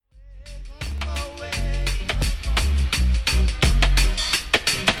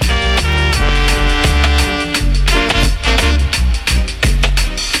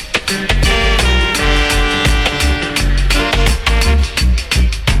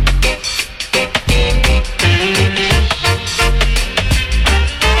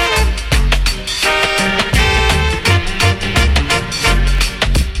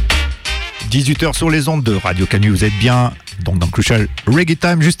18h sur les ondes de Radio Canu. Vous êtes bien donc dans Crucial Reggae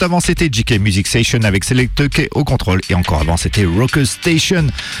Time. Juste avant, c'était JK Music Station avec Select K au contrôle. Et encore avant, c'était Rocker Station.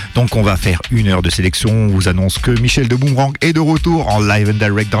 Donc, on va faire une heure de sélection. On vous annonce que Michel de Boomerang est de retour en live and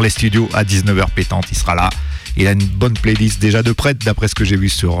direct dans les studios à 19h pétante. Il sera là. Il a une bonne playlist déjà de prête, d'après ce que j'ai vu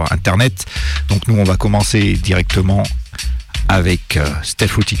sur Internet. Donc, nous, on va commencer directement avec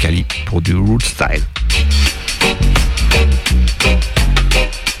Steph Ruticali pour du Root Style.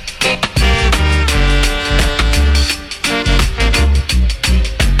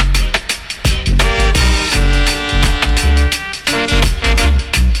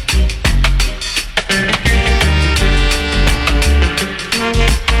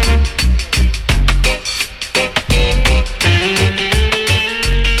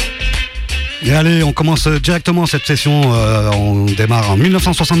 Et allez, on commence directement cette session. On démarre en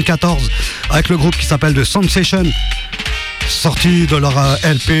 1974 avec le groupe qui s'appelle The Sensation, sorti de leur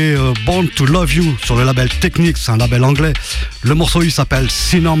LP Born to Love You sur le label Technics, c'est un label anglais. Le morceau il s'appelle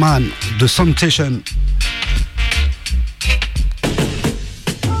Cinnamon, The Sensation.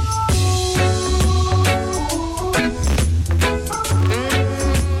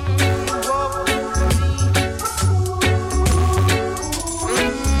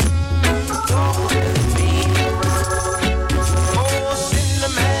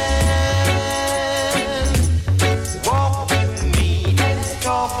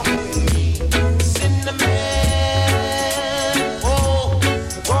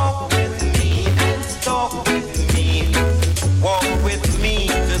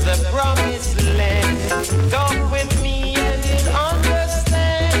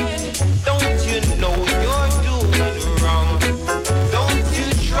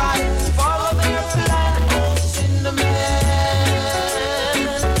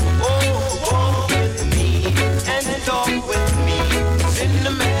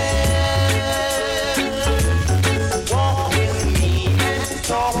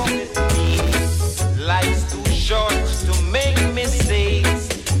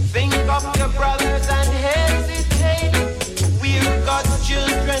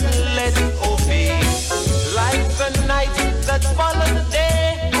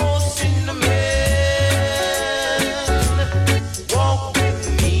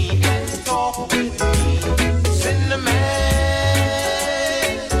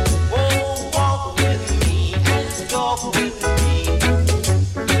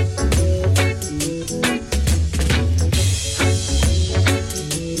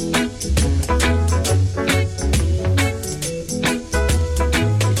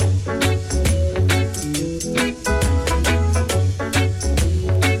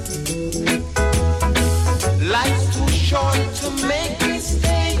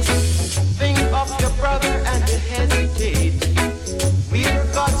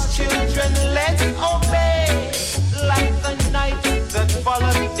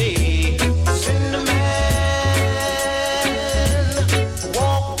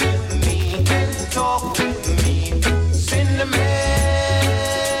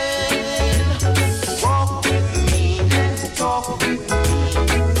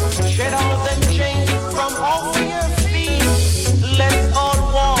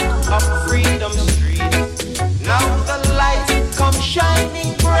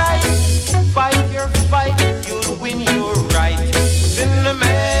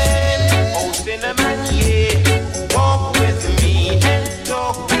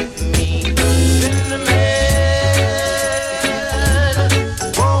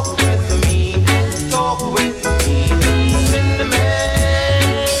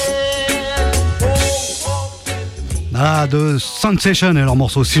 De Sensation et leur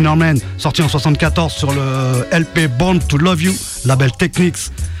morceau Cinnamon, sorti en 74 sur le LP Born to Love You, label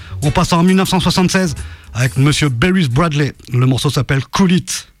Technics. On passe en 1976 avec Monsieur Beres Bradley. Le morceau s'appelle Cool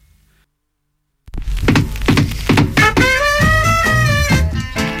It.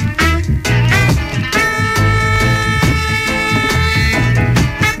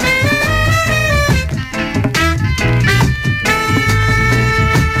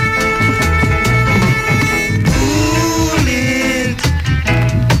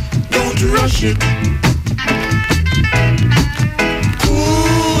 It.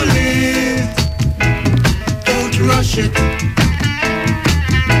 Cool it, don't rush it,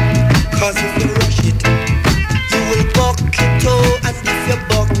 'cause if you rush it, you will buck it oh, and if you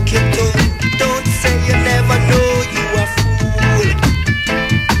buck it oh, don't say you never know you a fool.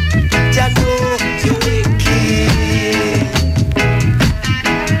 Ya know you wicked.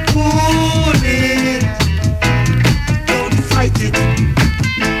 Cool it, don't fight it.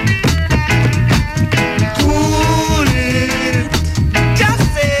 Just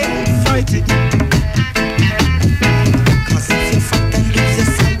say fight it.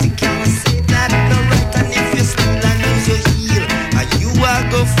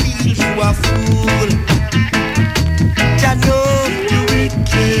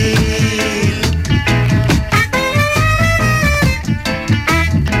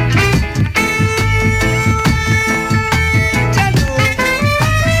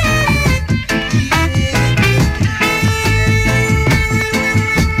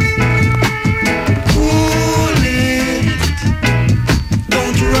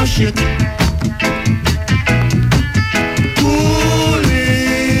 rush it. Cool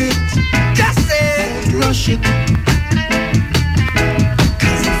it. Just say, don't rush it.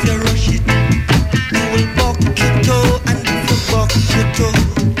 Cause if you rush it, you will buck your toe. And if you buck your toe,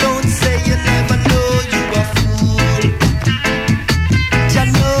 don't say you never know you a fool. You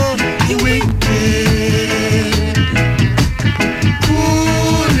know you wicked.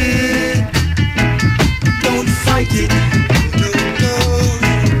 Cool it. Don't fight it. No, no.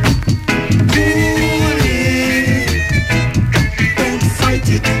 Cool it. Don't fight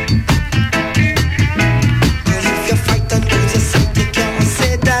it. Cause if you fight and lose your sight, you can't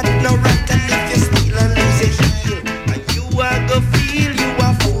say that no right. And if you steal and lose your heel, and you are go feel you a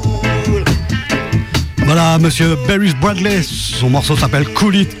fool. Voilà, monsieur Beres Bradley, son morceau s'appelle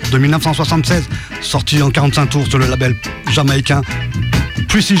Cool It de 1976, sorti en 45 tours sur le label jamaïcain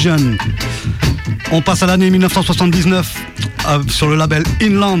Precision. On passe à l'année 1979 sur le label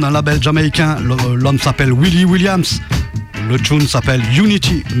Inland, un label jamaïcain. L'homme s'appelle Willie Williams. Le tune s'appelle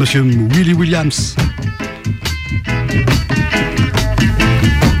Unity, monsieur Willie Williams.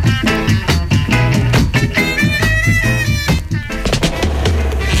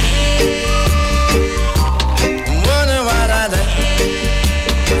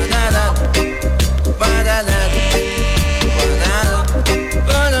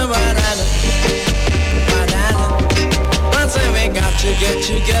 Get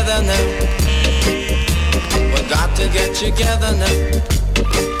together now. We've got to get together now.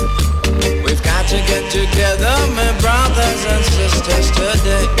 We've got to get together, my brothers and sisters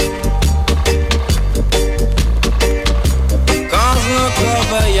today. Cause look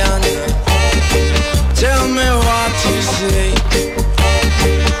over yonder, tell me what you see.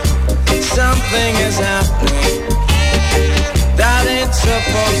 Something is happening that ain't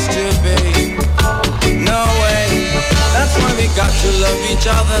supposed to be. No way. That's why we got to love each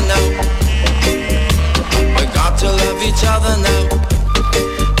other now. We got to love each other now.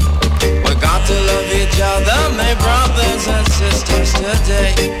 We got to love each other, my brothers and sisters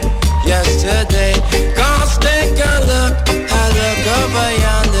today. Yes, today. Cause take a look over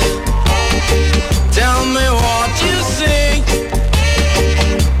yonder. Tell me what you see.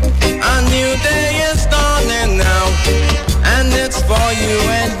 A new day is dawning now, and it's for you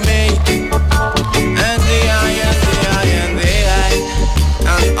and me. And the eye and the eye and the eye,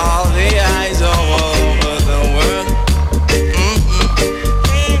 and all the eyes all over the world.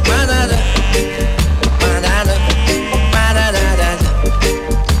 Ba-da-da, ba-da-da, ba-da-da-da,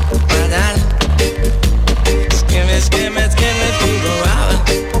 ba-da-da. Skimmy, skimmy, skimmy through the hour.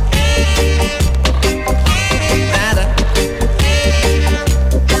 Ba-da.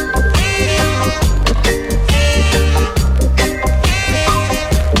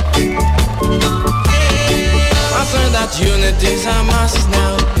 That unity's a must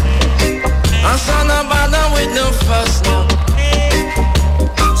now. I saw no bother with no fuss now.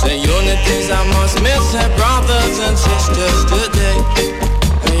 Say unity's a must, miss her brothers and sisters today.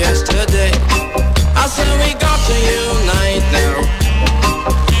 Yesterday, I said we got to unite now.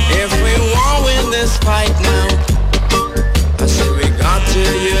 If we want win this fight now, I said we got to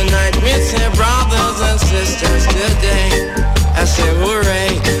unite, miss her brothers and sisters today. I said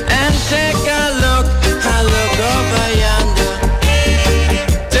hooray, and take a look over yonder.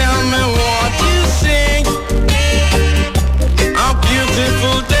 Tell me what you see. A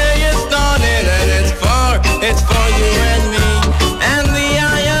beautiful day is dawning, and it's for you and me. And the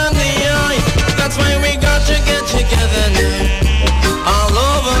eye, that's why we got to get together now. All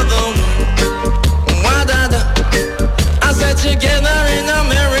over the world. Wa-da-da. I said together in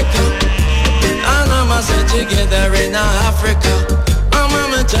America, and I said together in Africa. Let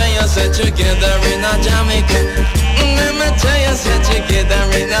me tell you, sit together in a Jamaica. Let me tell you, sit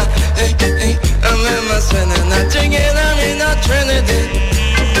together in a let me say that together in a Trinidad.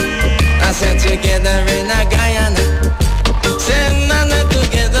 I said together in a Guyana. Say none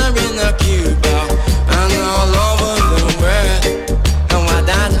together in a Cuba. And all over the world. And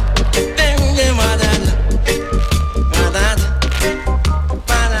wa-da-da, wa-da-da.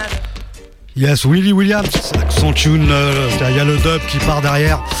 Yes, Willie Williams, son tune, il y a le dub qui part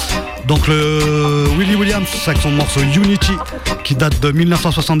derrière. Donc le Willie Williams avec son morceau Unity qui date de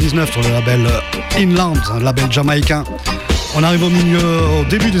 1979 sur le label Inland, un label jamaïcain. On arrive au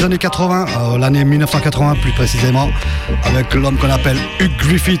début des années 80, l'année 1980 plus précisément, avec l'homme qu'on appelle Hugh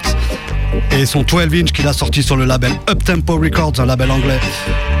Griffith et son 12-inch qu'il a sorti sur le label Uptempo Records, un label anglais.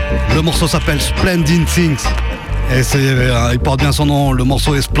 Le morceau s'appelle Splendid Things et il porte bien son nom, le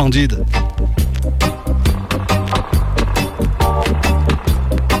morceau est splendide.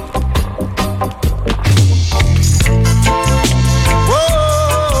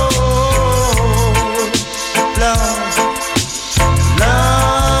 Whoa.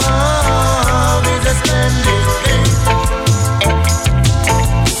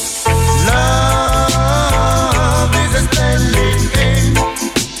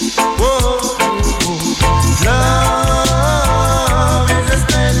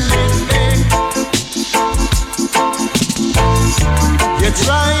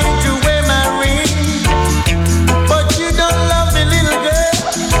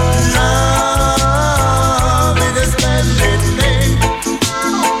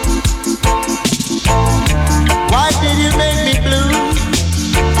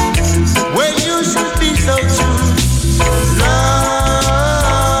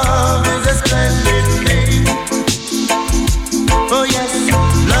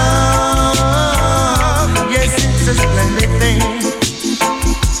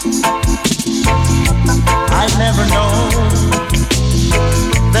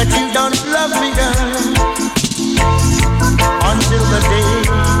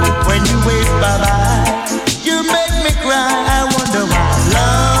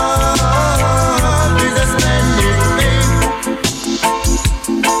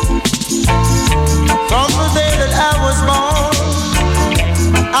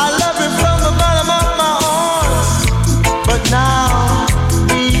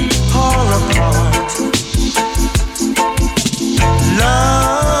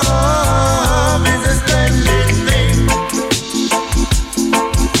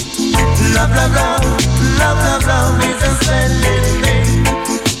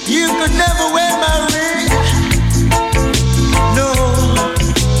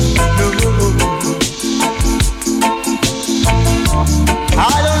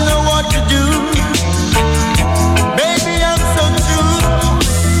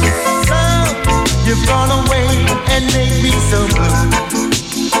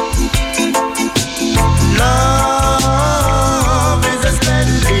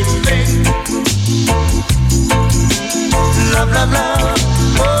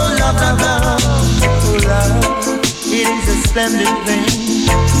 king.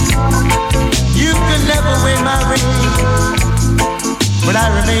 You could never win my ring, but I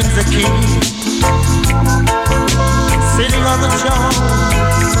remain the king, sitting on the throne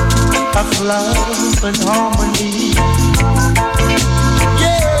of love and harmony.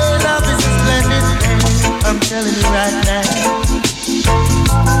 Yeah, love is a splendid thing, I'm telling you right now.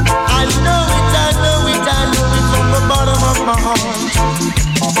 I know it, I know it, I know it from the bottom of my heart.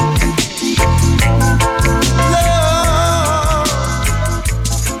 Love,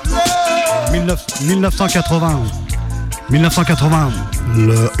 love. 1980,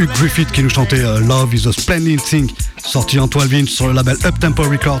 le Hugh Griffith qui nous chantait Love is a Splendid Thing, sorti en 12 inch sur le label Uptempo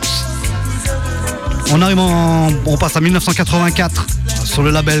Records. On passe à 1984 sur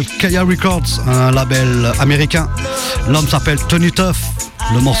le label Kaya Records, un label américain. L'homme s'appelle Tony Tuff,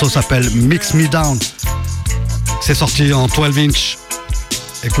 le morceau s'appelle Mix Me Down. C'est sorti en 12 inch.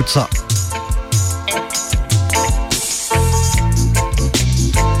 Écoute ça.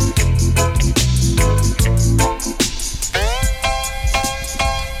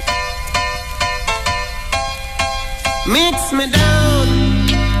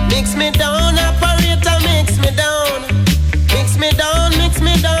 Mix me down, operator, mix me down. Mix me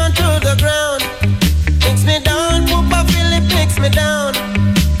down to the ground. Mix me down, Papa Philip, mix me down.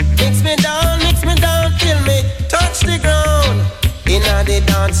 Mix me down till me touch the ground. Inna the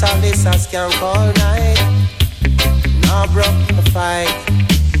dance of this a skank all night. Now broke the fight.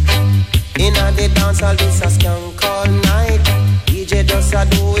 Inna the dance of this a skank all night. DJ does a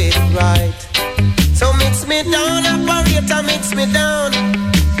do it right. So mix me down, operator, mix me down.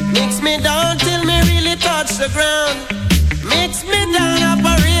 Mix me down till me really touch the ground. Mix me down,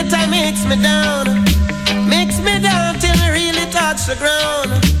 operator, mix me down. Mix me down till me really touch the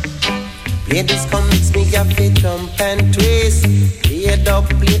ground. Ladies come mix me up, fit jump and twist. Play it up,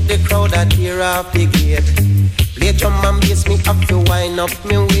 play the crowd that tear off the gate. Play drum and bass, me up to wind up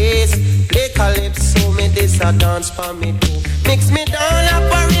me waist. Play calypso, me this a dance for me too. Mix me down,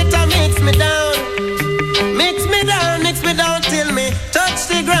 operator, mix me down. Mix me down till me touch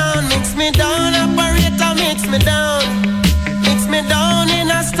the ground. Mix me down, operator, mix me down. Mix me down in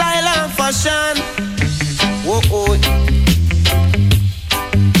a style and fashion. Whoa, oh.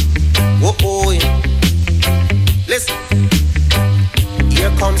 Whoa, oh. Listen.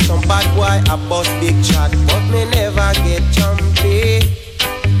 Here comes some bad boy, a bust big chat, but me never get jumpy.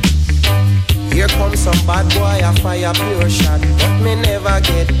 Here comes some bad boy, a fire pure shot, but me never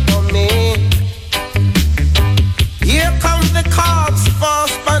get dummy. Here comes the cops,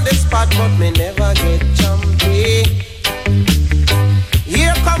 fast on the spot, but me never get jumpy.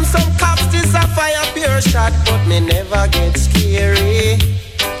 Here comes some cops, this a fire pure shot, but me never get scary.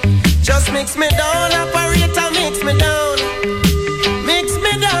 Just mix me down, operator, mix me down. Mix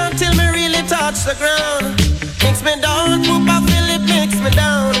me down till me really touch the ground. Mix me down, Papa Philip, mix me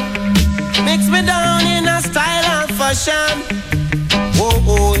down. Mix me down in a style and fashion. Whoa,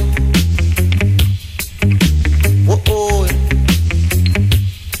 oh. Oh,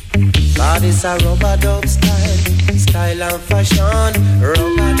 God is a rubber dub style and fashion.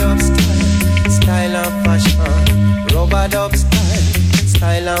 Rubber dub style and fashion. Rubber dub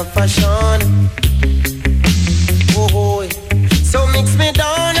style and fashion. Oh, so mix me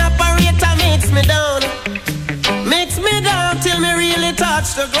down, operator, mix me down. Mix me down till me really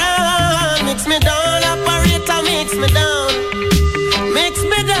touch the ground. Mix me down, operator, mix me down. Mix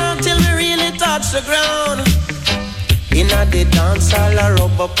me down till me really touch the ground. Inna the dance hall I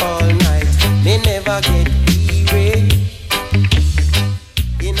rub up all night. Me never get weary.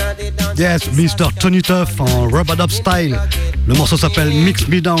 Yes, Mr. Tony Tuff en Rub-a-Dub Style. Le morceau s'appelle Mix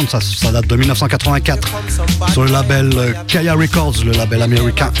Me Down, ça date de 1984 sur le label Kaya Records, le label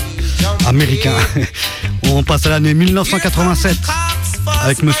américain. On passe à l'année 1987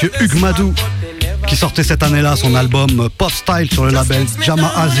 avec Monsieur Hugh Madou qui sortait cette année-là son album Pop Style sur le label Jama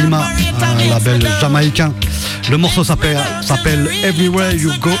Azima, un label jamaïcain. Le morceau s'appelle Everywhere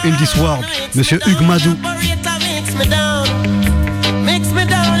You Go in This World. Monsieur Hugh Madou. Mix me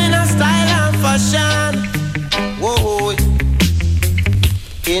down in a style and fashion. Whoa,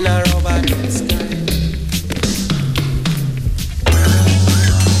 in a rubber style.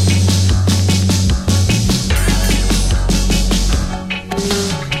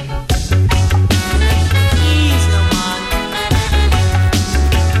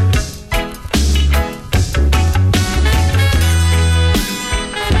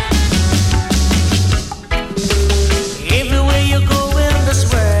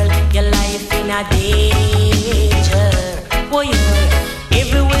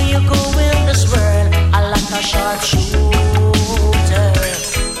 Sharpshooter.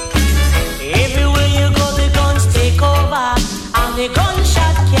 Everywhere you go, the guns take over, and the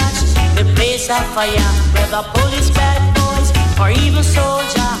blaze of fire. Whether police, bad boys, or even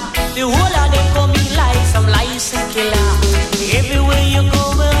soldier, the whole of them coming like some license killer. Everywhere you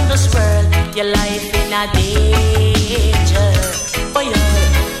go in this world, your life in a danger. Oh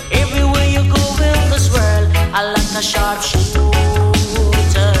yeah. Everywhere you go in this world, I like a sharpshooter.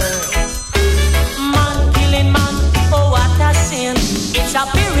 Man killing man, oh what a sin. It's a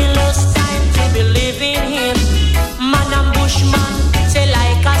perilous time to be living in. Man and bushman, say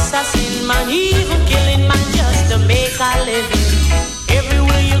like assassin. Man even killing man just to make a living.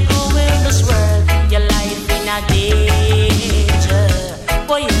 Everywhere you go in this world, your life in a danger.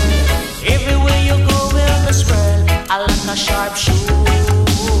 Boy, everywhere you go in this world, I like a sharpshooter.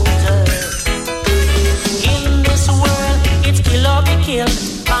 In this world, it's kill or be killed.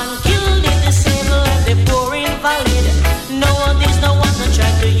 And kill the disabled and the poor invalid. No, there's no one to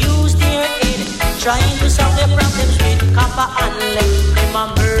try to use their aid, trying to solve their problems with copper and lead. I'm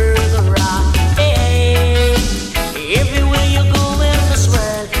a murderer. Hey, everywhere you go in this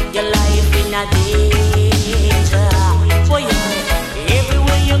world, your life in a danger. For you,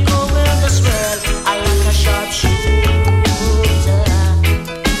 everywhere you go in this world, I like a sharpshooter.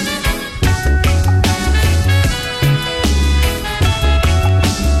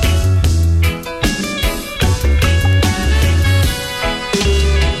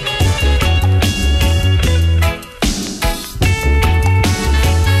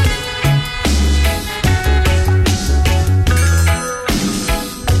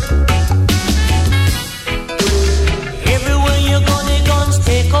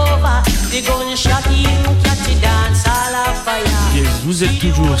 Vous êtes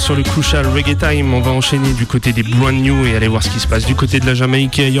toujours sur le Crucial Reggae Time. On va enchaîner du côté des Brand New et aller voir ce qui se passe du côté de la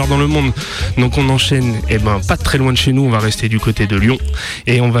Jamaïque et ailleurs dans le monde. Donc on enchaîne, pas très loin de chez nous, on va rester du côté de Lyon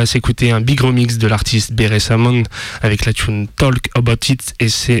et on va s'écouter un big remix de l'artiste Bere Samon avec la tune Talk About It, et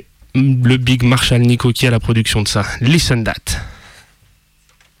c'est le big Marshall Nico qui a la production de ça. Listen that.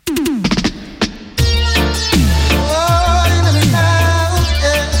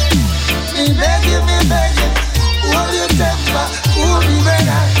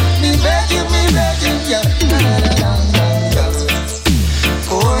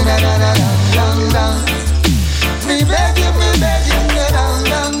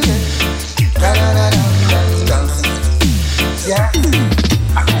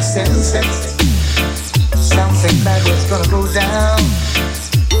 Something bad was gonna go down.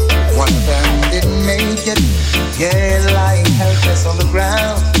 One of them didn't make it. Yeah, lying helpless on the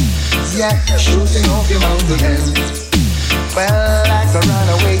ground. Yeah, shooting off your mountain. Well, like a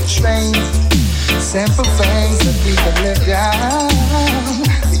runaway train. Simple things that we can live down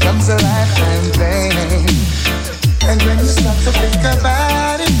becomes a lifetime pain. And when you start to think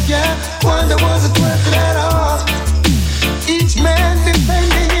about it, yeah, wonder was it worth it at all? Each man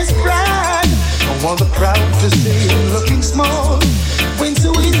defending his pride. I want the crowd to see him looking small. When so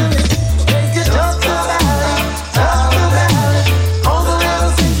easily they could talk about it, talk about it. All the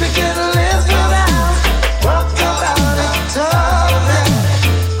little things we can live without. Talk about it, talk about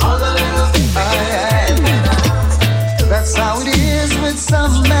it. All the little things we can live without. That's how it is with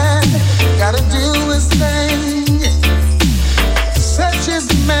some man. Gotta do his thing. Such is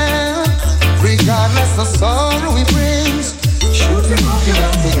the man, regardless of sorrow he brings. Shooting off your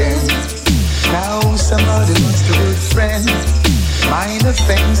love again. Now somebody wants to be a friend. Minor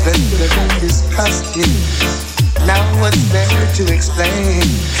things that could have been discussed here. Now what's there to explain?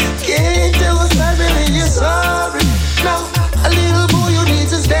 Can't tell us I really you're sorry. No, a little boy who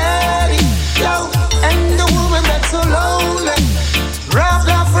needs his daddy. No, and the woman that's so lonely, robbed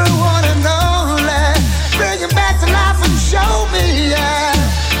off her one and only. Bring him back to life and show me, yeah.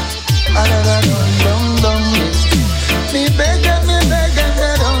 Me beg and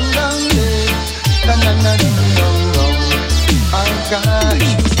don't. Oh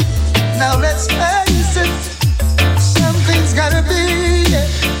gosh, now let's face it, something's gotta be, yeah.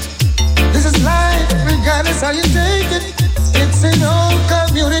 This is life, regardless how you take it. It's an old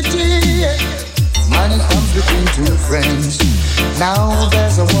community, yeah. Money comes between two friends. Now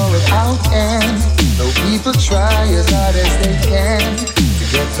there's a war without end. Though people try as hard as they can to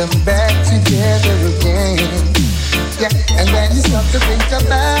get them back together again. Yeah, and when you stop to think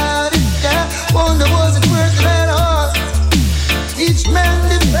about it, yeah, wonder was it worth it at all? Each man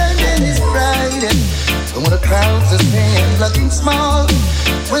defending his pride, and when the crowds are saying looking small,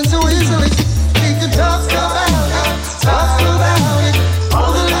 when so easily we could talk about it,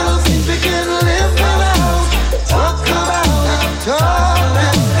 all the little things we can live without. Talk about it,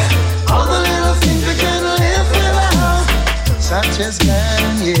 all the little things we can live without. Such as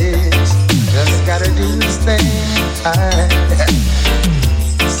man, yes, just gotta do his thing.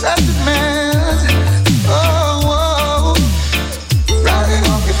 Such a man.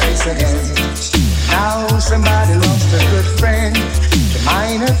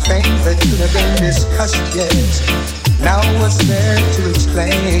 first, yes. Now what's there to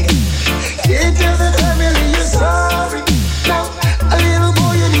explain? Can't tell the family you're sorry. Now a little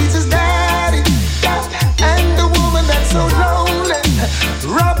boy who needs his daddy, and the woman that's so lonely,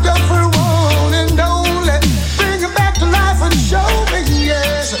 robbed of her one and only. Bring her back to life and show me,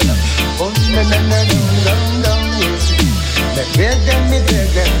 yes. Oh, no, no, no, no, no, no, yes. Beg them, me beg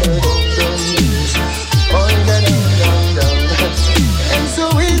them, don't use. Oh, no, no, no, no. And so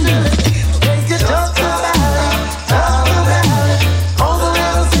easily, make you talk about it, all the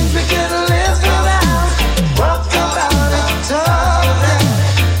little things we can live without. Walk about it, talk about it,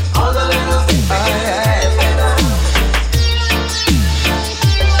 all the little things we can live without.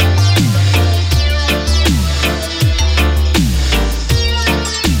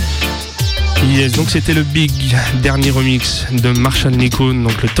 Yes, donc c'était le big dernier remix de Marshall Nico,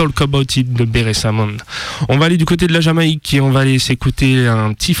 donc le Talk About It de Beres Hammond. On va aller du côté de la Jamaïque et on va aller s'écouter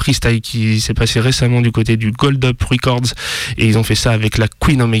un petit freestyle qui s'est passé récemment du côté du Gold Up Records et ils ont fait ça avec la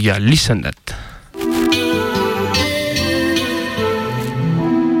Queen Omega. Listen that.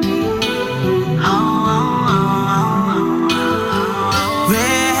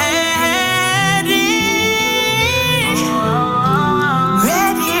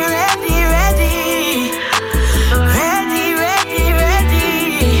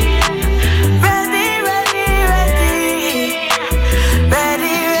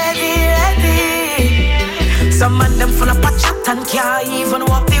 Some of them full of a chat and can't even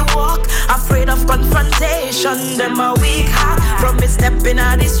walk the walk. Afraid of confrontation, them a weak heart. From me stepping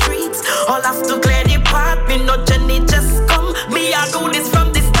out the streets, all have to clear the path. Me no journey just come, me I do this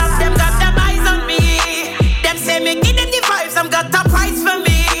from the start. Them got them eyes on me, them say me give them the vibes, them got a price for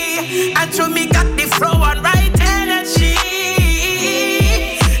me. And through me got the flow and right energy.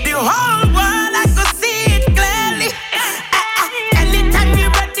 The whole world I could see it clearly. Anytime we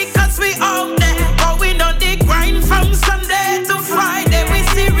ready cause we out there. From Sunday to Friday, we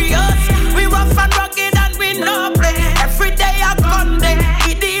serious. We rough and rugged and we no play. Every day a Sunday,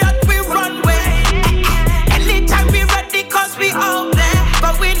 idiot we run way. Anytime we ready cause we out there.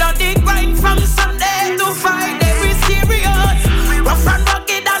 But we know the grind from Sunday to Friday, we serious. Rough and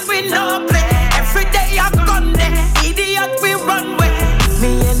rugged and we no play. Every day a Sunday, idiot we run way. Me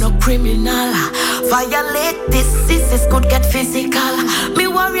ain't no criminal. Violate this could get physical. Me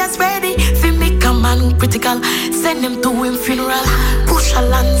warriors ready, feel me come and critical. Send him to him funeral, push a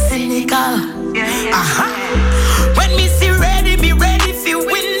land cynical. When me see ready, me ready fi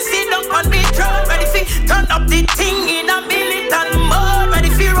win. Sit down on me throne, ready fi turn up the thing in a militant mode. Ready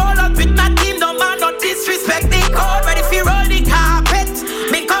fi roll out with my team, no man no disrespect the code. Ready fi roll the carpet,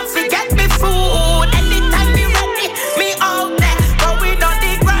 me come fi get me food. Anytime me ready, me out there. Going on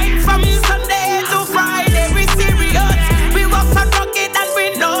the grind from Sunday to Friday, we serious. We rough and rugged and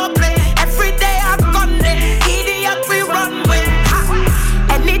we no play. Every day I gun day. We run with.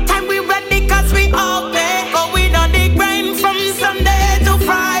 Anytime we ready cause we out there. Going on the grind from Sunday to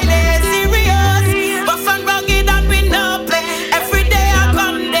Friday. Serious, rough and rugged and we no play. Every day I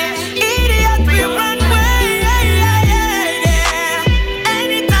come there. Idiot we run way.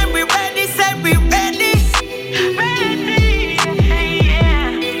 Anytime we ready, say we ready.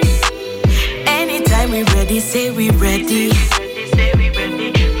 Anytime we ready, say we ready.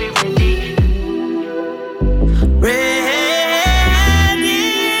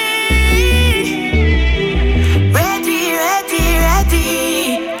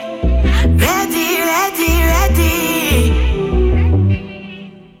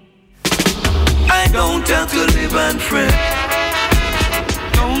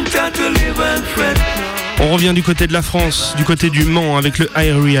 On revient du côté de la France, du côté du Mans avec le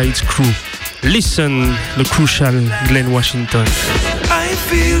Irie Heights Crew. Listen, the Crucial Glen Washington. I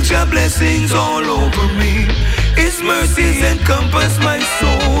feel your blessings all over me. His mercies encompass my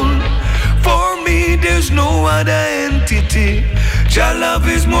soul. For me there's no other entity. Your love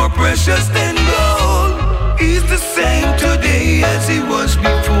is more precious than gold. He's the same today as he was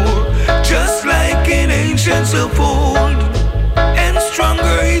before, just like in ancients of old. And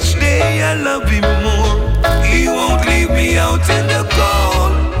stronger each day, I love him more. He won't leave me out in the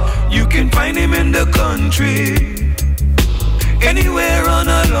cold. You can find him in the country, anywhere on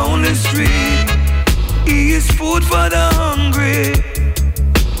a lonely street. He is food for the hungry,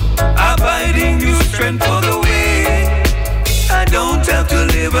 abiding new strength for the weak. I don't have to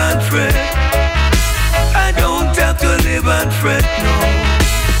live and fret. I don't have to live and fret, no.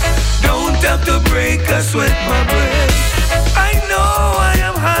 Don't have to break or sweat my breath. I know I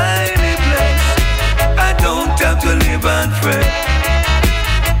am highly blessed. I don't have to live and fret.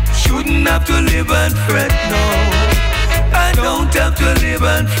 Shouldn't have to live and fret, no. I don't have to live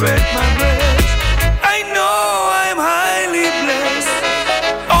and fret my breath.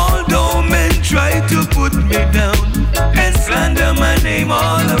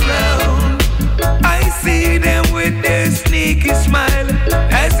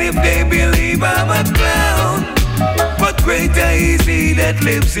 is he that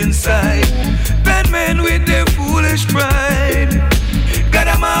lives inside that man with their foolish pride.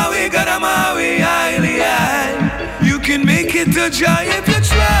 Gadamawi, highly high. You can make it to joy if you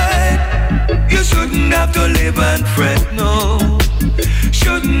try. You shouldn't have to live and fret, no.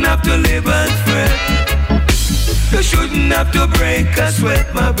 Shouldn't have to live and fret. You shouldn't have to break a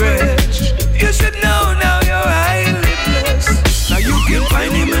sweat, my breath. You should know now you're highly blessed. Now you can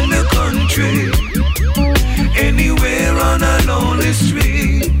find him in the country, anywhere on a lonely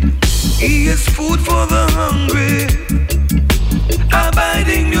street. He is food for the hungry,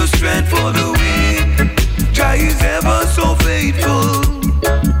 abiding new strength for the weak. Jah is ever so faithful.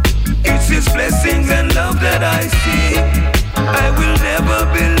 It's his blessings and love that I see. I will never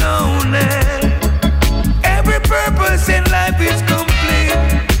be lonely. Every purpose in life is complete.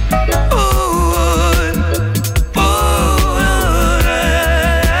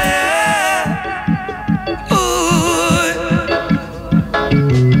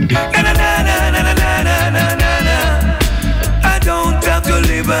 I don't have to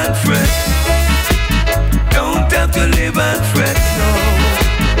live and fret. Don't have to live and fret, no.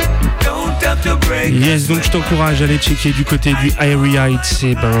 Don't have to break. Yes, donc je t'encourage à aller checker du côté du Irie Heights,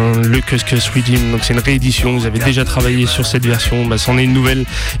 c'est le Cus Cus Redeem, donc c'est une réédition, vous avez déjà travaillé sur cette version, c'en est une nouvelle,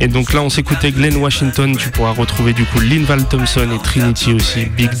 et donc là on s'écoutait Glenn Washington, tu pourras retrouver du coup Linval Thompson et Trinity aussi,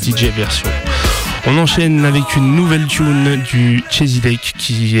 Big DJ version. On enchaîne avec une nouvelle tune du Chesidek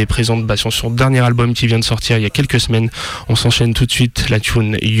qui est présente sur son dernier album qui vient de sortir il y a quelques semaines. On s'enchaîne tout de suite la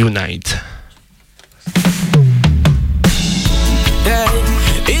tune Unite.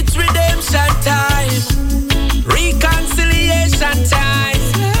 It's redemption time, reconciliation time.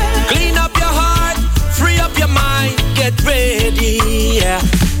 Clean up your heart, free up your mind, get ready. Yeah.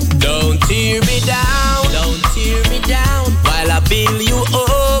 Don't tear me down, while I build you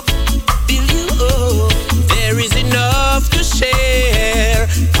up, There is enough to share,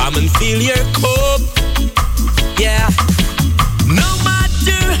 come and fill your cup. Yeah. No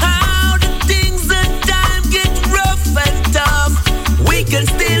matter how the things and time get rough and tough, we can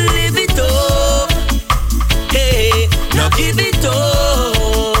still live it up. Hey, now give it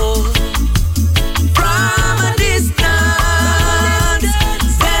up. From a distance,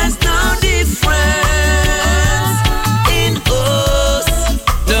 there's no difference in us.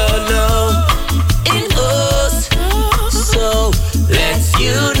 No, in us. So let's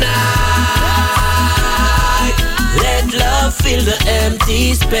unite. Let love fill the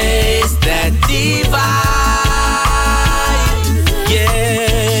empty space that divides.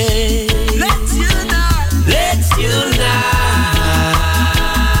 Yeah. Let's unite.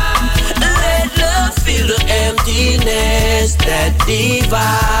 Let love fill the emptiness that divides.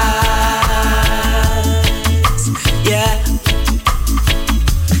 Yeah.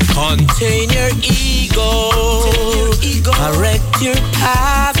 Contain your ego. Correct your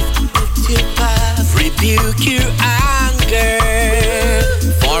path. Rebuke your anger.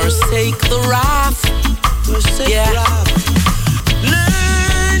 Forsake the wrath. Yeah.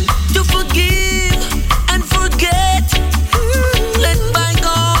 Learn to forgive and forget. Let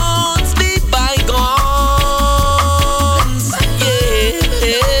bygones be bygones.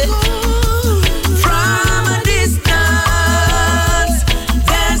 Yeah. From a distance,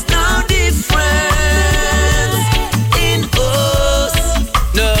 there's no difference in us.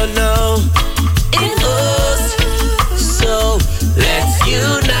 No, in us. So let's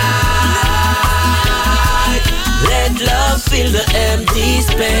unite. Let love fill the empty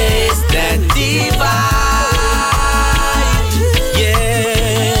space that divides.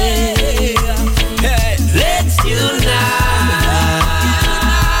 Yeah. Hey. Let's unite.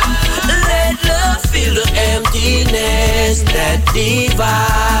 Let love fill the emptiness that divides.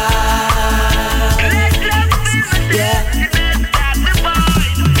 Yeah.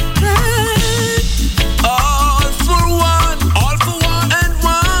 All for one, and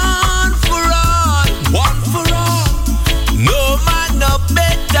one for all, one for all. No man no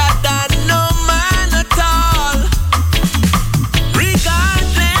better than no man at all.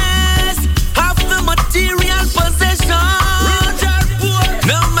 Regardless of the material possession,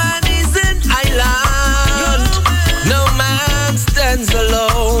 no man is an island. No man stands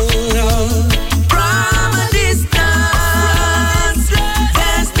alone. From a distance,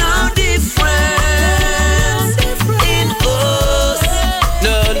 there's no difference in us.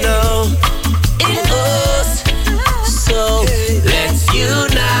 No, in us. So let's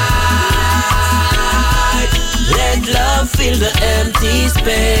unite. Let love fill the empty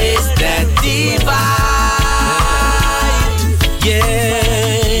space that divides. Yeah.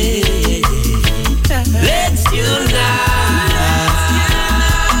 Let's unite.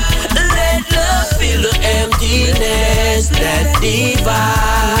 Let love fill the emptiness that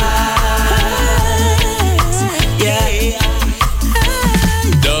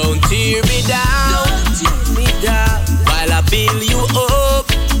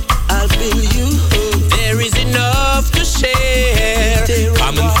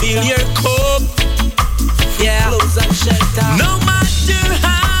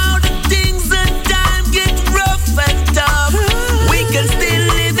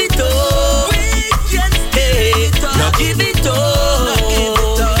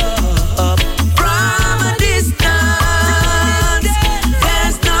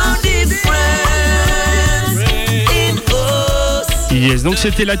Yes, donc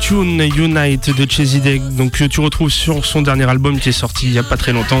c'était la tune Unite de Chezidek, donc que tu retrouves sur son dernier album qui est sorti il y a pas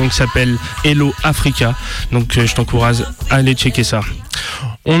très longtemps, qui s'appelle Hello Africa. Donc je t'encourage à aller checker ça.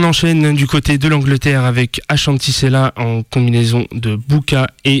 On enchaîne du côté de l'Angleterre avec Ashanti Sela en combinaison de Buka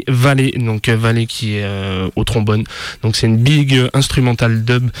et Valet, donc Valet qui est au trombone. Donc c'est une big instrumental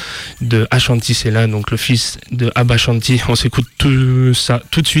dub de Ashanti Sela, donc le fils de Abba Shanti. On s'écoute tout ça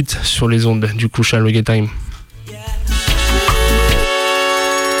tout de suite sur les ondes du Crucial Reggae Time.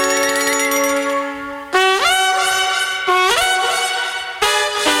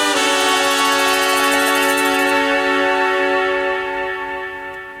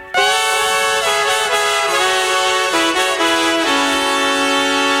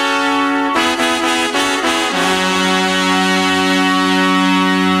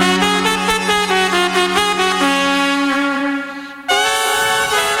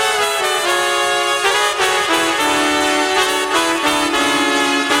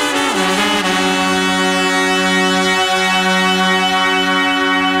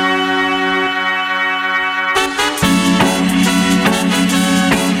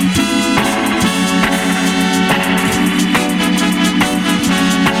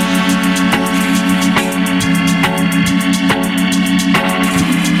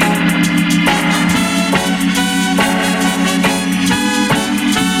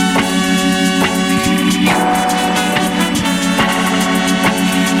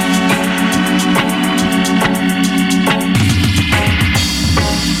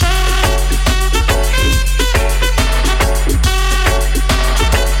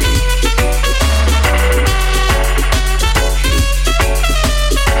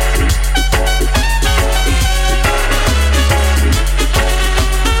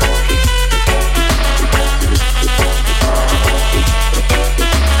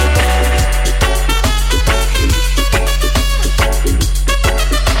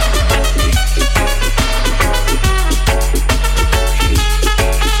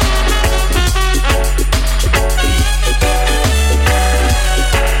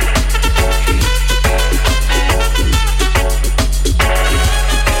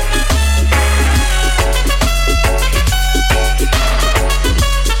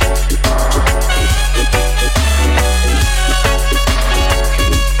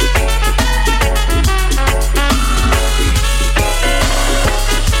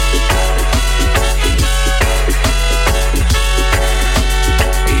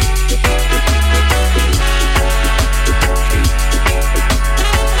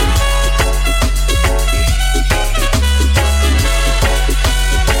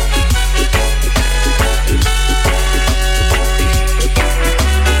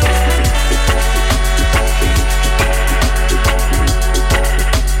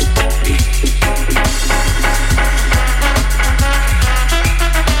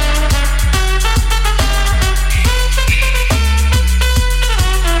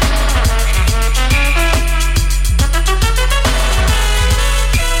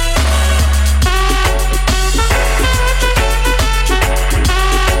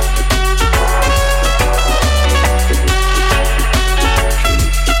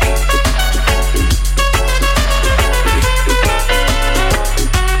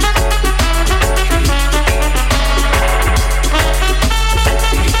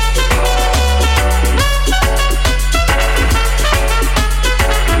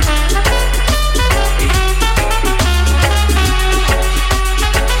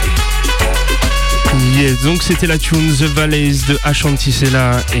 Donc c'était la tune The Valleys de Ashanti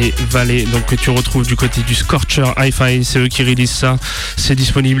Sela et Valet, donc que tu retrouves du côté du Scorcher Hi-Fi, c'est eux qui réalisent ça. C'est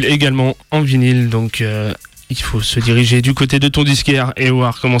disponible également en vinyle, donc il faut se diriger du côté de ton disquaire et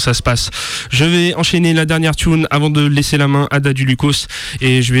voir comment ça se passe. Je vais enchaîner la dernière tune avant de laisser la main à Dadu Lucas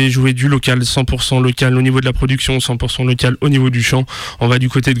et je vais jouer du local, 100% local au niveau de la production, 100% local au niveau du chant. On va du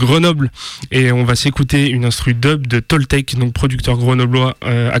côté de Grenoble et on va s'écouter une instru dub de Toltec, donc producteur grenoblois,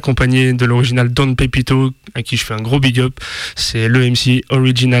 accompagné de l'original Don Pepito, à qui je fais un gros big up. C'est le MC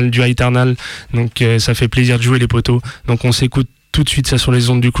original du Eternal, donc ça fait plaisir de jouer les poteaux. Donc on s'écoute tout de suite ça sur les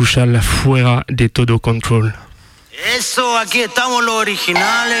ondes du Crucial, la Fuera de Todo Control. Eso, aquí estamos los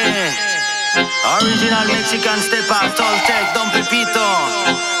originales. Original Mexican Step Up, Toltec, Don Pepito.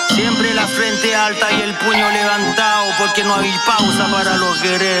 Siempre la frente alta y el puño levantado, porque no hay pausa para los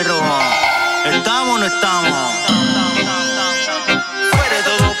guerreros. ¿Estamos o no estamos? Fuera de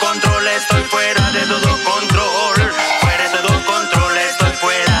todo control, estoy fuera de todo control. Fuera de todo control, estoy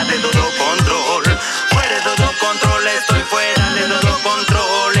fuera de todo control. Fuera de todo control, estoy fuera de todo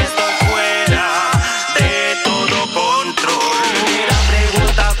control. Estoy fuera de todo control. La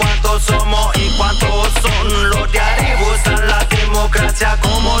pregunta cuántos somos y cuántos son. Los de arriba usan la democracia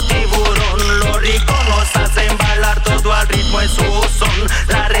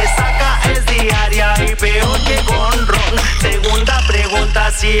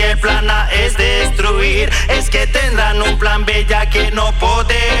si el plan A es destruir? Es que tendrán un plan B ya que no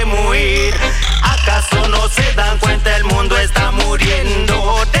podemos huir. ¿Acaso no se dan cuenta el mundo está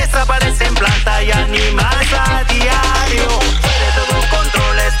muriendo? Desaparecen plantas y animales a diario. Fuera de todo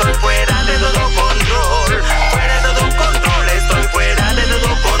control, estoy fuera de todo control. Fuera de todo control, estoy fuera de todo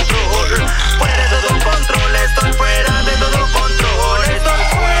control. Fuera de todo control, estoy fuera de todo control. Estoy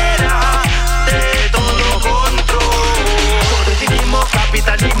fuera de todo control. Corruptivismo,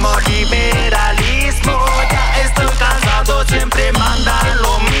 capitalismo, liberalismo. Ya estoy cansado, siempre mandan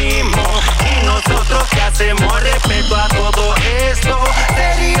lo mismo. Y nosotros qué hacemos respecto a todo esto.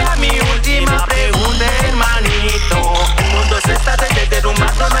 Sería mi última pregunta, hermanito. El mundo se está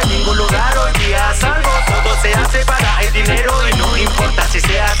derrumbando, no hay ningún lugar hoy día salvo. Todo se hace para el dinero y no importa si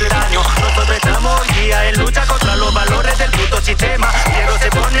se hace daño. Nosotros estamos hoy día en lucha contra los valores del puto sistema. Pero se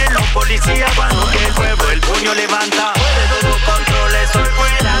ponen los policías cuando el pueblo el puño levanta. Fuera de todo control, estoy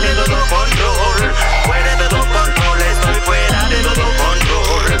fuera de todo control. Fuera de todo control, estoy fuera de todo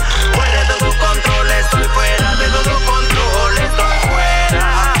control. Fuera de todo control, estoy fuera de todo control. Estoy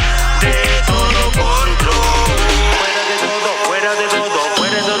fuera de todo control. Fuera de todo, fuera de todo,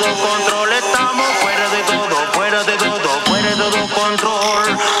 fuera de todo control. Estamos fuera de todo, fuera de todo, fuera de todo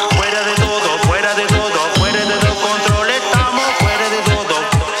control. Fuera de todo, fuera de todo, fuera de todo control. Estamos fuera de todo.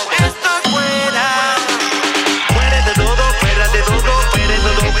 Estoy fuera. Fuera de todo, fuera de todo, fuera de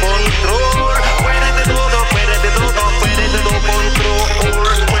todo control. Fuera de todo, fuera de todo, fuera de todo control.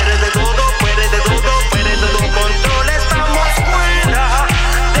 Fuera de todo, fuera de todo, fuera de todo control. Estamos fuera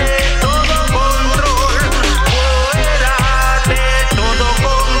de todo control. Fuera de todo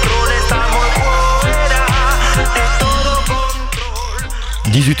control. Estamos fuera de todo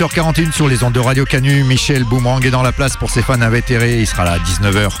control. 18h41 sur les ondes de Radio Canu. Michel Boomerang est dans la place pour ses fans invétérés. Il sera là à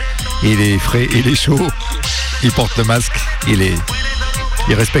 19h. Il est frais, il est chaud. Il porte le masque.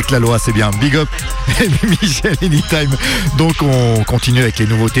 Il respecte la loi, c'est bien. Big up, Michel Anytime. Donc on continue avec les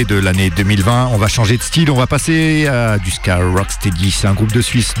nouveautés de l'année 2020. On va changer de style, on va passer à du ska rocksteady. C'est un groupe de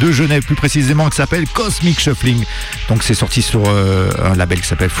Suisse, de Genève plus précisément, qui s'appelle Cosmic Shuffling. Donc c'est sorti sur un label qui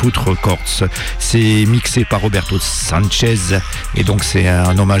s'appelle Foot Records. C'est mixé par Roberto Sanchez. Et donc c'est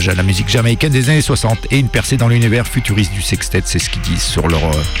un hommage à la musique jamaïcaine des années 60 et une percée dans l'univers futuriste du sextet. C'est ce qu'ils disent sur leur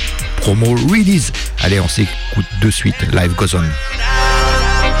promo release. Allez, on s'écoute de suite. Life Goes On.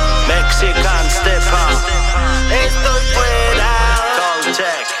 Mexican step up. Estoy fuera. Call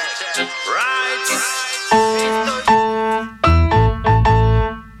check. Right.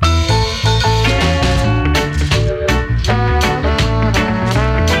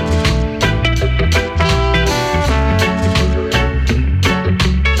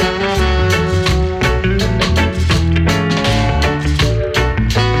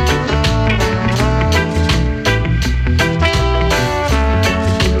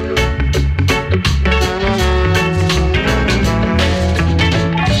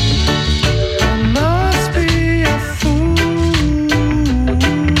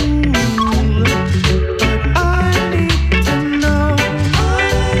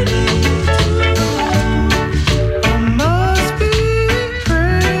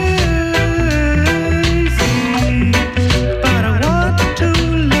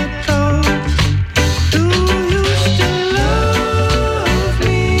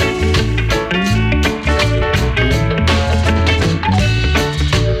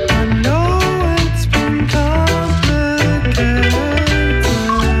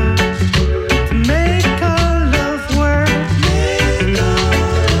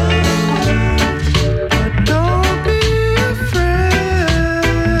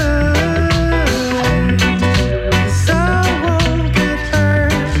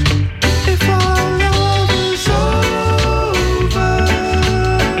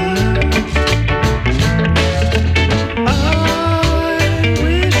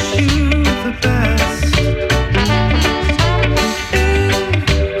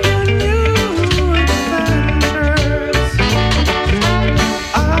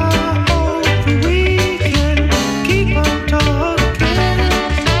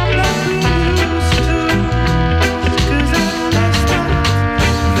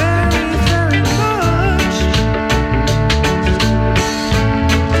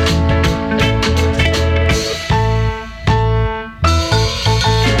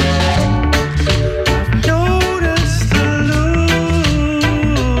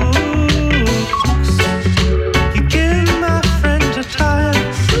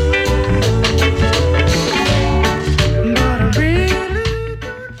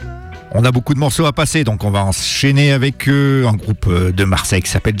 On a beaucoup de morceaux à passer, donc on va enchaîner avec un groupe de Marseille qui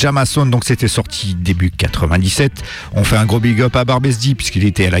s'appelle Jamason. Donc c'était sorti début 97. On fait un gros big up à Barbesdi puisqu'il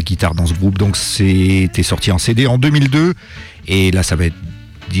était à la guitare dans ce groupe. Donc c'était sorti en CD en 2002. Et là ça va être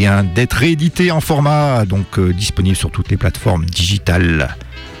bien d'être réédité en format, donc disponible sur toutes les plateformes digitales.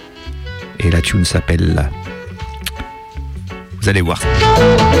 Et la tune s'appelle... Vous allez voir.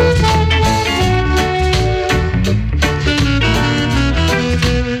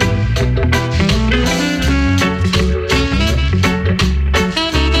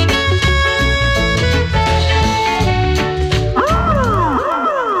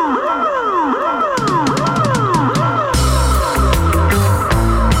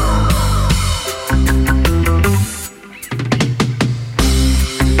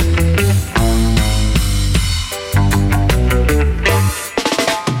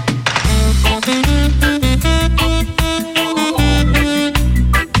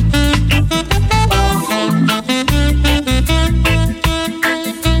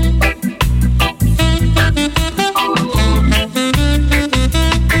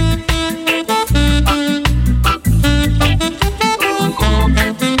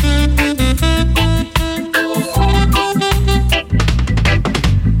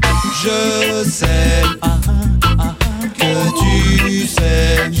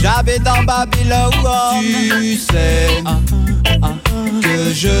 Tu sais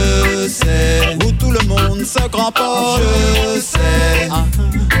que je sais où tout le monde se cramponne. Je sais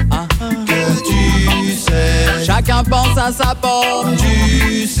que tu sais chacun pense à sa pomme.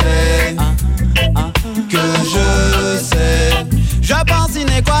 Tu sais que je sais. Je pense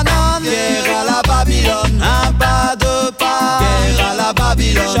sine qua non. Guerre à la Babylone, un pas de pas. Guerre à la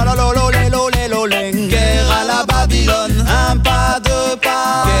Babylone, chalalololololololeng. Guerre à la Babylone, un pas de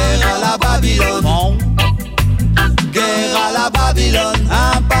pas. Guerre à la Babylone, guerre à la Babylone,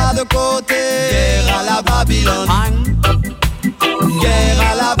 un pas de côté. Guerre à la Babylone, guerre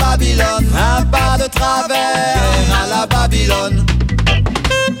à la Babylone, un pas de travers. Guerre à la Babylone.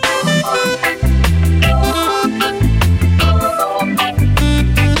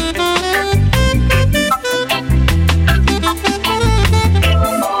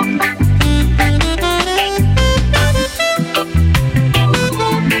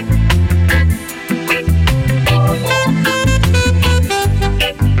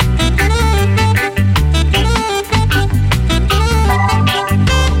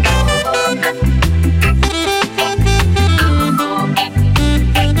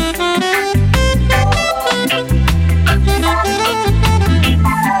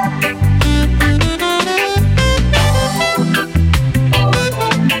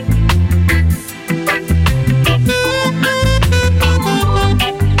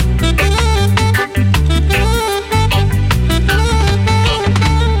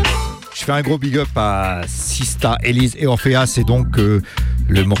 Un gros big up à Sista, Elise et Orpheas. Et donc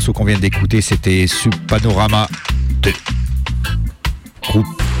le morceau qu'on vient d'écouter, c'était Subpanorama de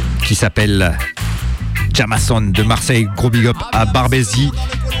groupe qui s'appelle Jamason de Marseille. Gros big up à Barbesdi.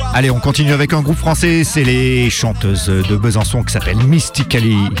 Allez, on continue avec un groupe français, c'est les chanteuses de Besançon qui s'appellent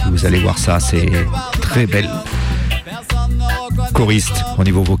Mystically. Vous allez voir ça, c'est très belle choriste au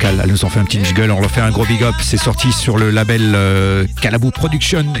niveau vocal. Elles nous ont fait un petit jiggle, on leur fait un gros big up. C'est sorti sur le label Calabou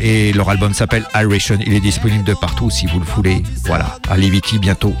Production et leur album s'appelle Iration. Il est disponible de partout si vous le voulez. Voilà, à Livity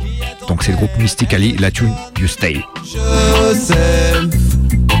bientôt. Donc c'est le groupe Mystically, la tune You Stay. Je sais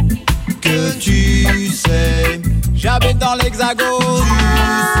que tu sais, j'habite dans l'Hexagone.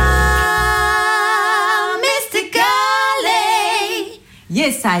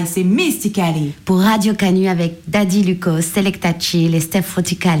 Yes, c'est Mystically. Pour Radio Canu avec Daddy Luco, Selecta Chill et Steph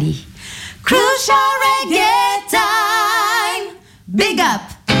Fruticali. Crucial Reggae Time. Big up.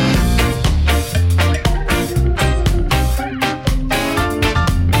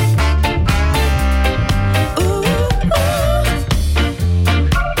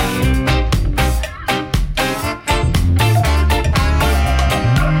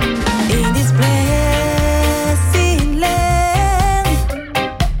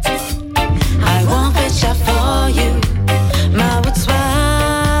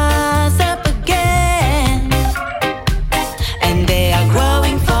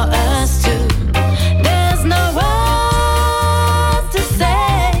 Growing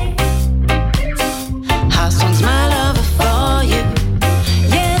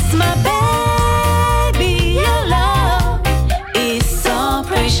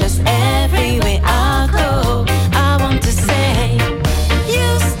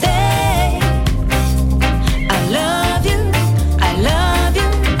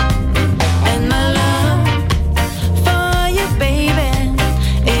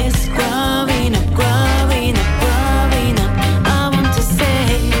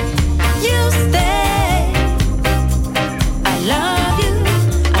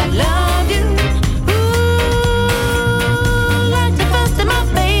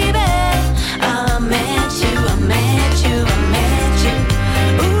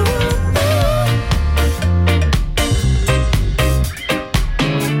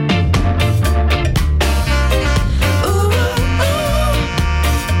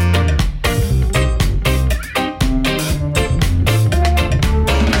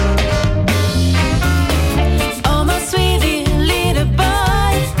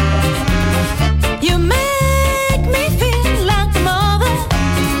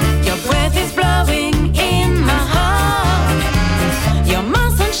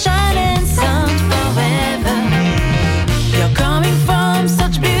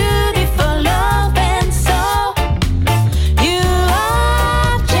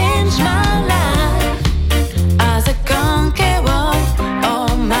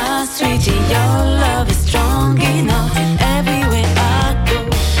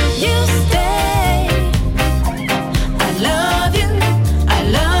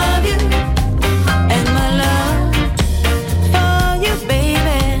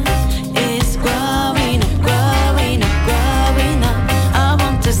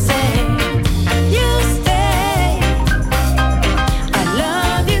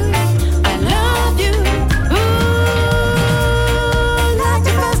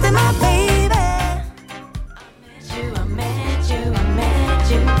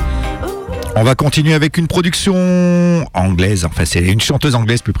On va continuer avec une production anglaise, enfin c'est une chanteuse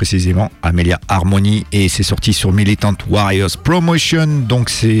anglaise plus précisément, Amelia Harmony, et c'est sorti sur Militant Warriors Promotion,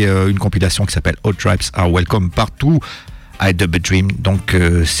 donc c'est une compilation qui s'appelle All Tribes Are Welcome Partout, I Dub a Dream, donc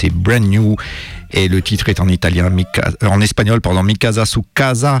c'est brand new, et le titre est en italien, en espagnol, pardon, Mi Casa Su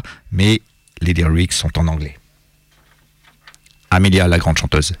Casa, mais les lyrics sont en anglais. Amelia, la grande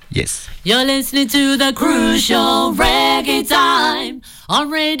chanteuse, yes. You're listening to the Crucial Reggae Time on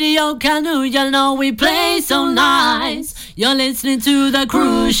Radio Canoe. You know we play so nice. You're listening to the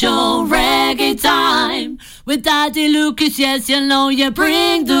Crucial Reggae Time with Daddy Lucas. Yes, you know you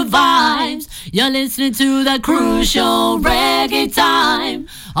bring the vibes. You're listening to the Crucial Reggae Time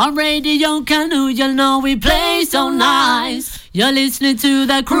on Radio Canoe. You know we play so nice. You're listening to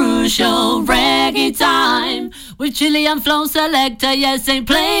the Crucial Reggae Time with Chili and Flow Selector. Yes, they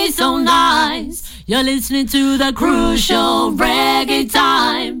play so nice. You're listening to the Crucial Reggae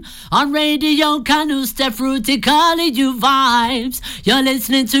Time on Radio Canoe. Steph Fruity calling you vibes. You're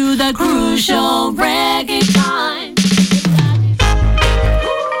listening to the Crucial Reggae Time.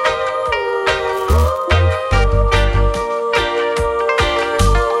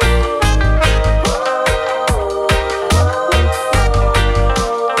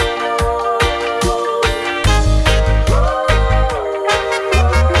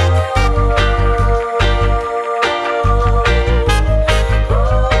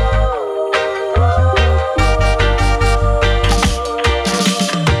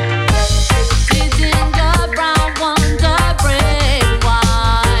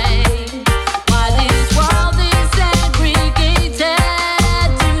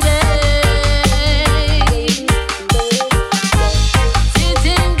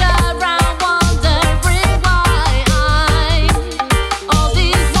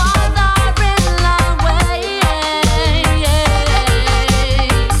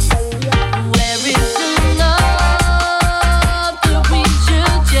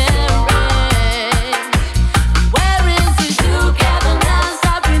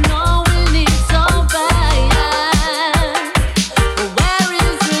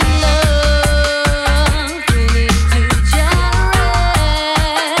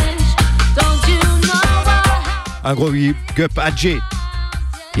 Un gros big up à Jay.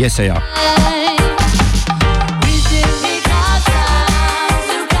 Yes, I am.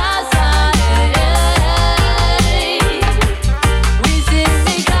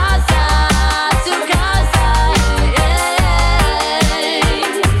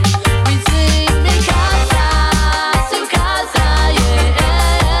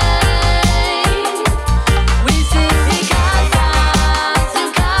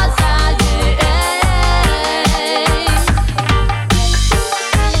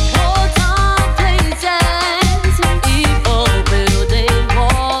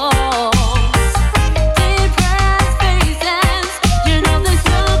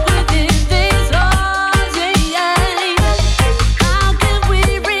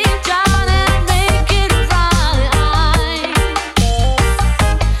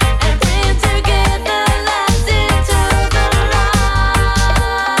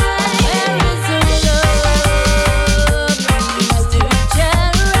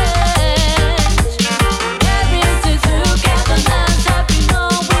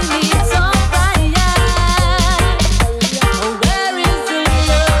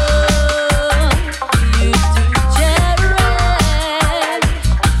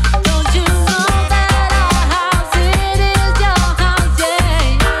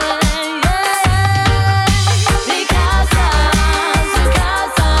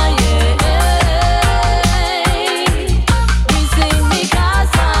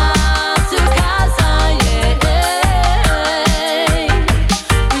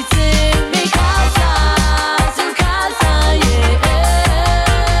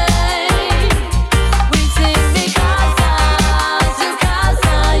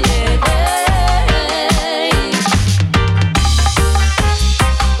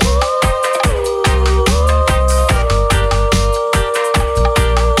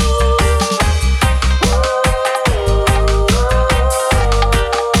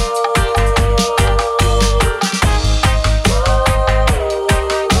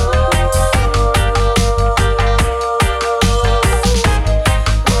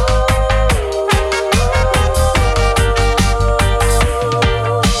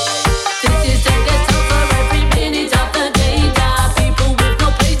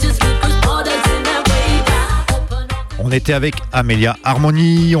 On était avec Amelia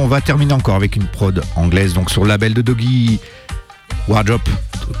Harmony. On va terminer encore avec une prod anglaise, donc sur le label de Doggy Wardrop,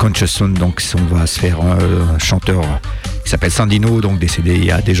 Conscious Sound. Donc on va se faire un chanteur qui s'appelle Sandino, donc décédé il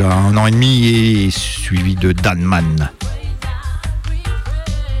y a déjà 1 an et demi, et suivi de Dan Mann.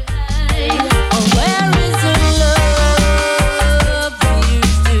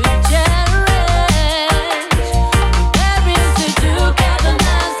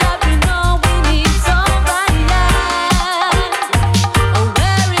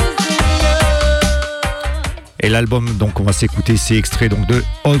 Et l'album donc on va s'écouter, c'est extrait donc de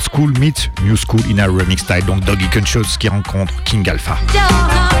Old School Meets New School in a Remix Style, donc Doggy Conscious qui rencontre King Alpha.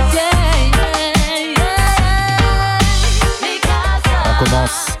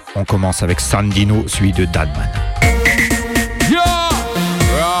 On commence avec Sandino, suivi de Dadman. Yo,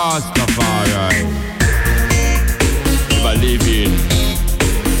 Rastafari, never living.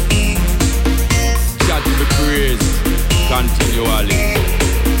 Shout to the praise continually.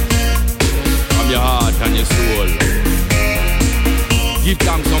 Your heart and your soul. Give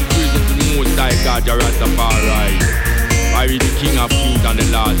thanks and praise to the Most High God, your Rastafari. I be the King of Kings and the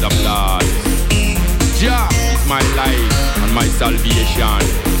Lord of Lords. Jah is my life and my salvation.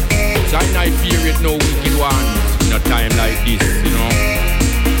 So I fear it no wicked ones in a time like this, you know.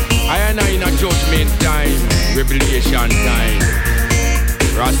 I am in a judgment time, revelation time,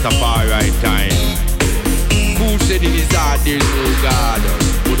 Rastafari time. Fool said in his heart there is no God,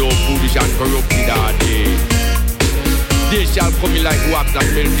 but all foolish and corrupted are they. They shall come in like wax that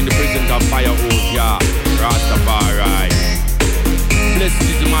melt in the presence of fire, oh yeah, Rastafari. Blessed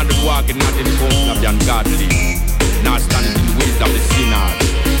is the man that walketh not in the counsel of the ungodly, not standing in the ways of the sinners,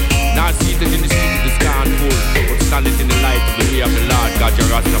 not seated in the seat of the scornful, but standing in the light of the way of the Lord God, your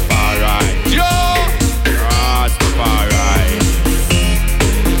Rastafari. Yo! Rastafari.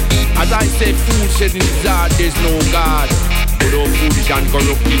 As I said, fool said in his heart there's no God, but all foolish and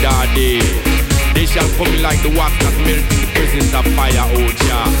corrupted are they. They shall come in like the wax that melt in the presence of fire, oh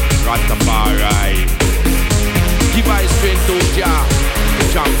Jah, Rastafari. Give I strength, oh Jah, to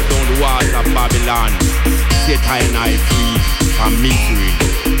trample down the walls of Babylon, set I and I free from misery.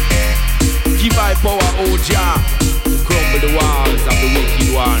 Give I power, oh Jah, to crumble the walls of the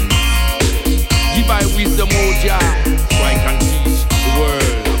wicked ones. Give I wisdom, oh Jah, so I can teach the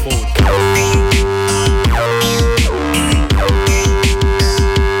world.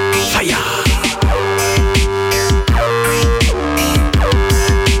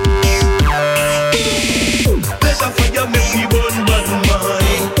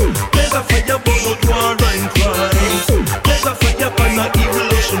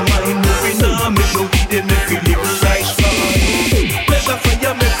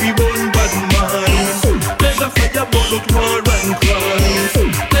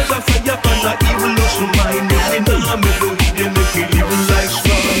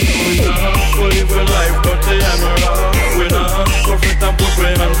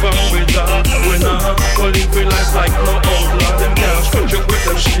 Like no outlaw, them can't scratch you with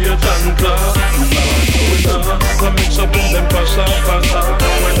them straight and claw. We nah go mix up in them pasta.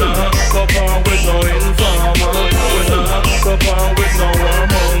 We nah go on with no informer. We nah go on with no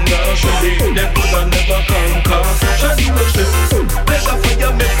warmonger. Surely they coulda never conquer. Just listen, there's a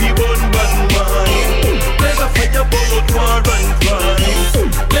fire make we burn bad mind. There's a fire burn out war and crime.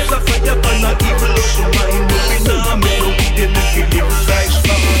 There's a fire burn a evil ocean mind. We nah make no hidden make we live life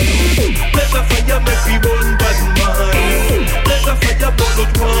fine. There's a fire make we burn bad mind. There's a fire burn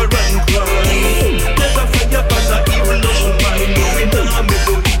out war and crime. There's a fire burn a evil ocean mind. We nah make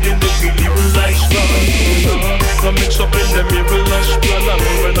no hidden make we live life fine. We nah go mix up in them evil lush plan, and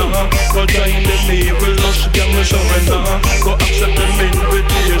we nah go join them evil lush gang. So we nah go accept them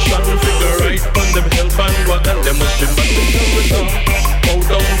invitation. Figure right on them help and what, and them must be back together. We nah bow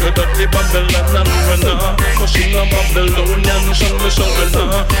down to dirty Babylon, and we nah go sing a Babylonian song. So we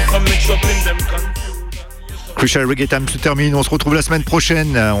nah go mix up in them confusion. Crucial Reggae Time se termine, on se retrouve la semaine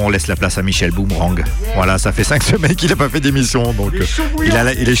prochaine. On laisse la place à Michel Boomerang. Voilà, ça fait 5 semaines qu'il n'a pas fait d'émission, donc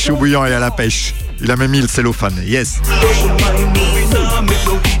il est chaud bouillant et à la pêche. Il a même mis le cellophane, yes.